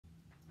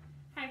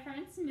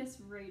parents, Miss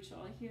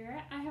Rachel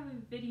here. I have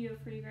a video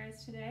for you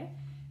guys today.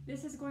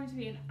 This is going to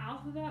be an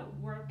alphabet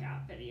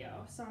workout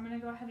video. So I'm going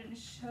to go ahead and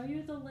show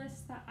you the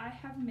list that I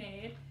have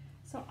made.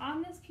 So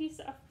on this piece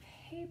of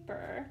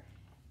paper,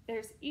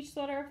 there's each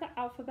letter of the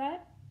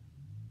alphabet,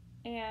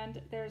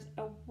 and there's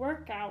a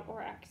workout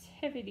or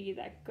activity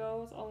that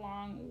goes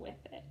along with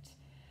it.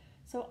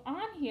 So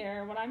on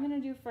here, what I'm going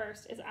to do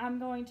first is I'm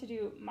going to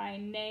do my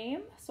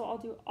name. So I'll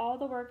do all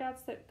the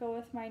workouts that go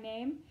with my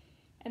name.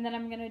 And then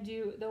I'm going to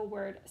do the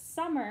word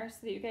summer so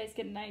that you guys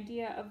get an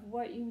idea of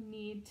what you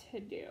need to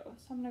do.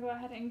 So I'm going to go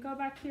ahead and go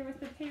back here with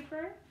the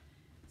paper.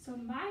 So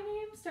my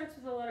name starts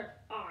with the letter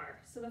R.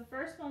 So the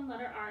first one,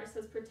 letter R,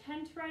 says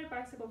pretend to ride a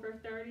bicycle for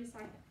 30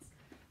 seconds.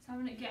 So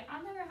I'm going to get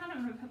on the ground.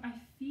 I'm going to put my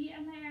feet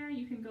in the air.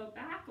 You can go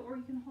back or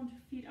you can hold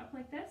your feet up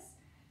like this.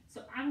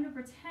 So I'm going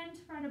to pretend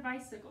to ride a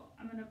bicycle.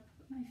 I'm going to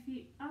put my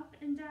feet up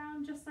and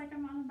down just like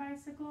I'm on a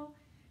bicycle.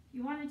 If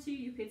you wanted to,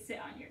 you could sit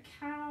on your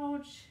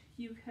couch.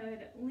 You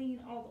could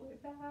lean all the way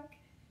back,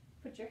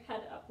 put your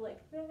head up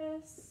like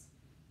this.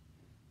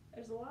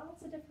 There's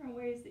lots of different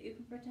ways that you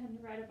can pretend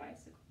to ride a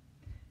bicycle.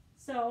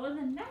 So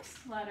the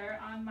next letter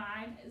on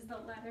mine is the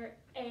letter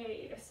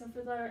A. So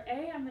for the letter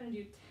A, I'm going to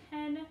do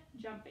 10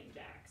 jumping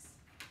jacks.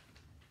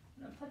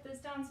 I'm going to put this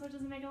down so it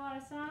doesn't make a lot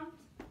of sound.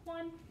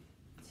 1,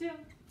 2,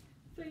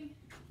 3,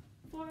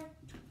 4,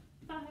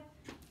 5,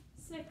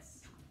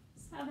 6,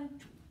 7,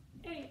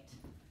 8,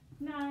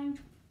 9,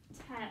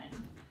 10.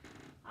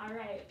 All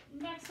right,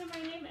 next on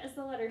my name is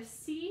the letter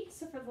C.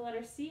 So for the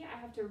letter C, I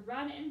have to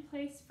run in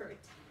place for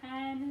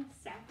 10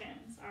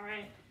 seconds. All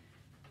right,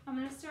 I'm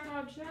gonna start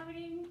out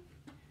jogging,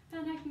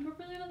 and I can go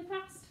really, really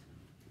fast.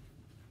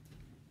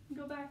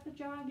 Go back to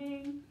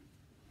jogging.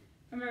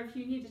 Remember, if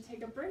you need to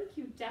take a break,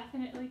 you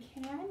definitely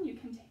can. You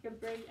can take a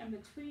break in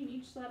between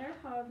each letter,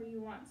 however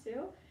you want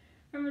to.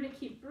 Remember to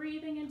keep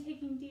breathing and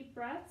taking deep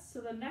breaths. So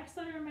the next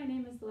letter in my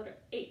name is the letter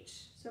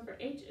H. So for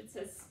H, it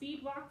says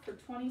speed walk for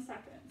 20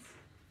 seconds.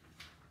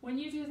 When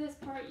you do this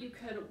part, you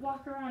could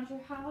walk around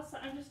your house.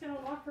 I'm just going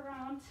to walk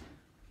around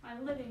my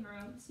living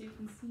room so you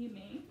can see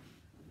me.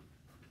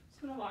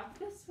 Just going to walk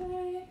this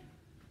way.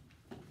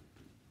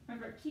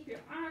 Remember, keep your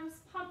arms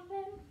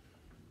pumping.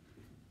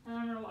 And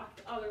I'm going to walk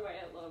the other way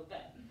a little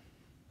bit.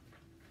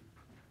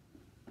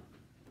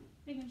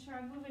 Making sure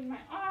I'm moving my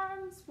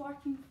arms,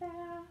 walking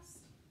fast.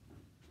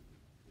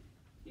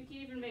 You can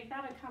even make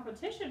that a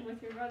competition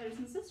with your brothers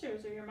and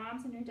sisters or your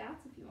moms and your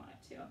dads if you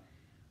wanted to.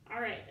 All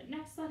right, the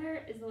next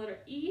letter is the letter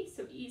E.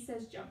 So E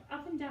says jump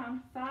up and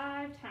down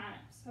 5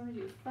 times. So I'm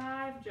gonna do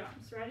 5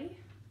 jumps. Ready?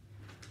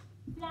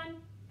 1,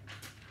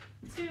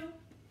 2,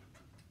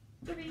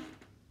 3,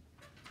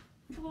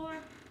 4,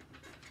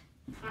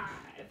 5.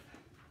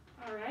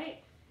 All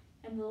right,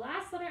 and the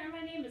last letter in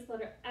my name is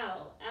letter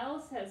L. L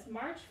says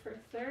march for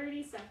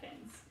 30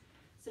 seconds.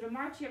 So to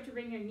march, you have to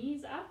bring your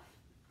knees up.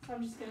 So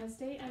I'm just gonna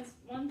stay as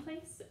one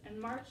place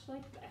and march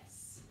like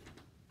this.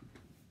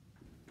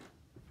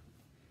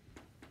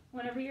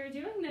 Whenever you're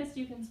doing this,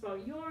 you can spell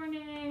your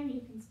name,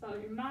 you can spell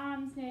your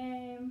mom's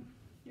name,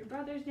 your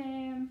brother's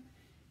name.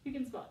 You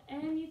can spell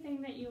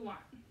anything that you want.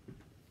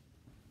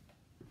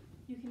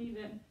 You can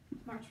even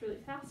march really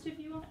fast if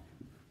you want.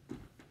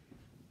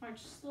 March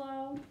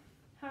slow,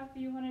 however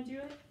you want to do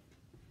it.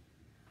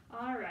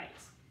 All right.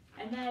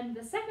 And then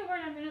the second word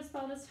I'm going to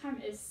spell this time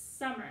is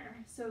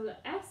summer. So the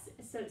S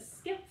says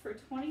skip for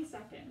 20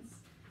 seconds.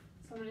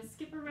 So I'm going to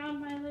skip around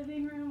my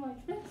living room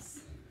like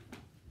this.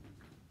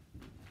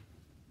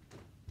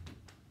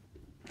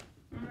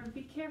 Remember,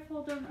 be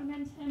careful, don't run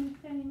into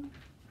anything.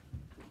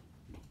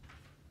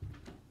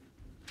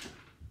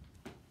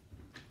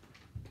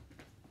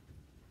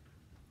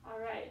 All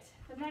right,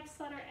 the next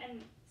letter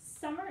in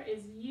summer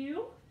is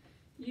U.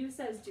 U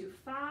says do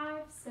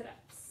 5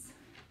 sit-ups.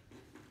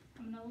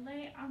 I'm gonna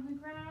lay on the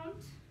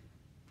ground.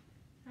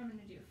 I'm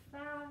gonna do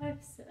 5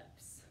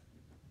 sit-ups.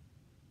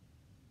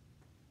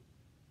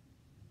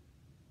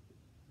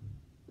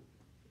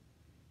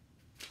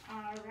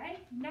 All right,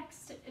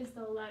 next is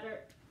the letter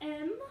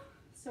M.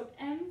 So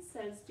M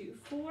says do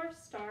 4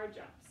 star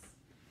jumps.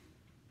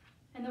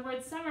 And the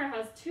word summer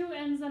has 2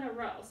 M's in a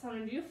row. So I'm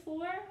going to do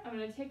 4, I'm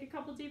going to take a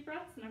couple deep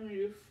breaths, and I'm going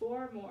to do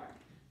 4 more.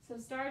 So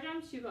star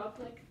jumps, you go up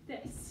like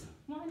this.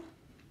 1,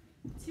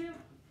 2,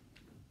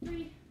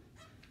 3,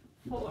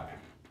 4. All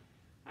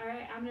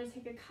right, I'm going to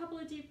take a couple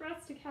of deep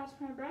breaths to catch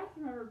my breath.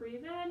 Remember,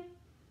 breathe in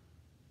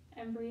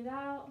and breathe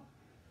out.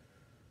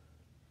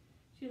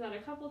 Do that a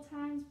couple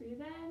times.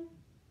 Breathe in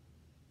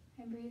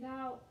and breathe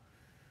out.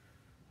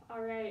 All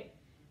right.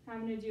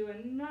 I'm going to do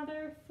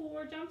another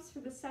 4 jumps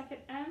for the second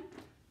M.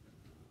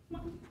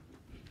 1,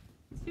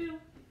 2,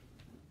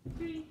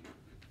 3,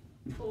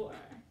 4.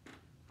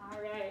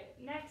 All right,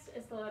 next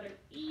is the letter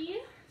E.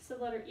 So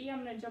the letter E,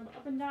 I'm going to jump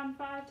up and down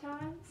 5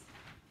 times.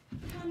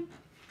 1,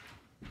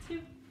 2,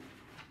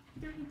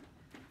 3,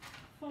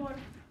 4,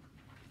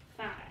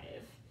 5.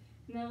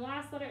 And the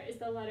last letter is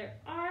the letter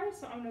R.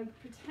 So I'm going to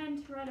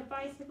pretend to ride a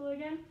bicycle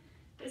again.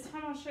 This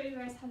time I'll show you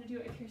guys how to do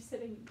it if you're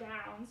sitting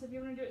down. So if you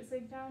want to do it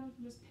sitting down, you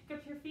can just pick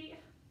up your feet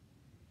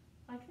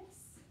like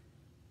this.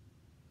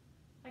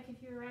 I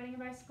if you were riding a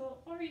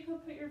bicycle, or you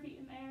could put your feet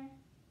in the air.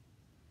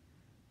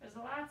 There's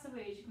lots of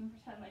ways you can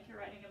pretend like you're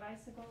riding a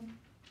bicycle.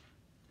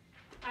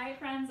 Alright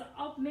friends,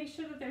 I'll make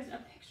sure that there's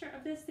a picture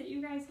of this that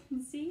you guys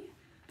can see.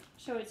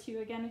 Show it to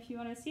you again if you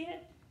want to see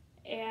it.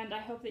 And I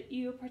hope that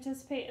you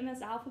participate in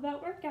this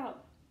alphabet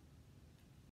workout.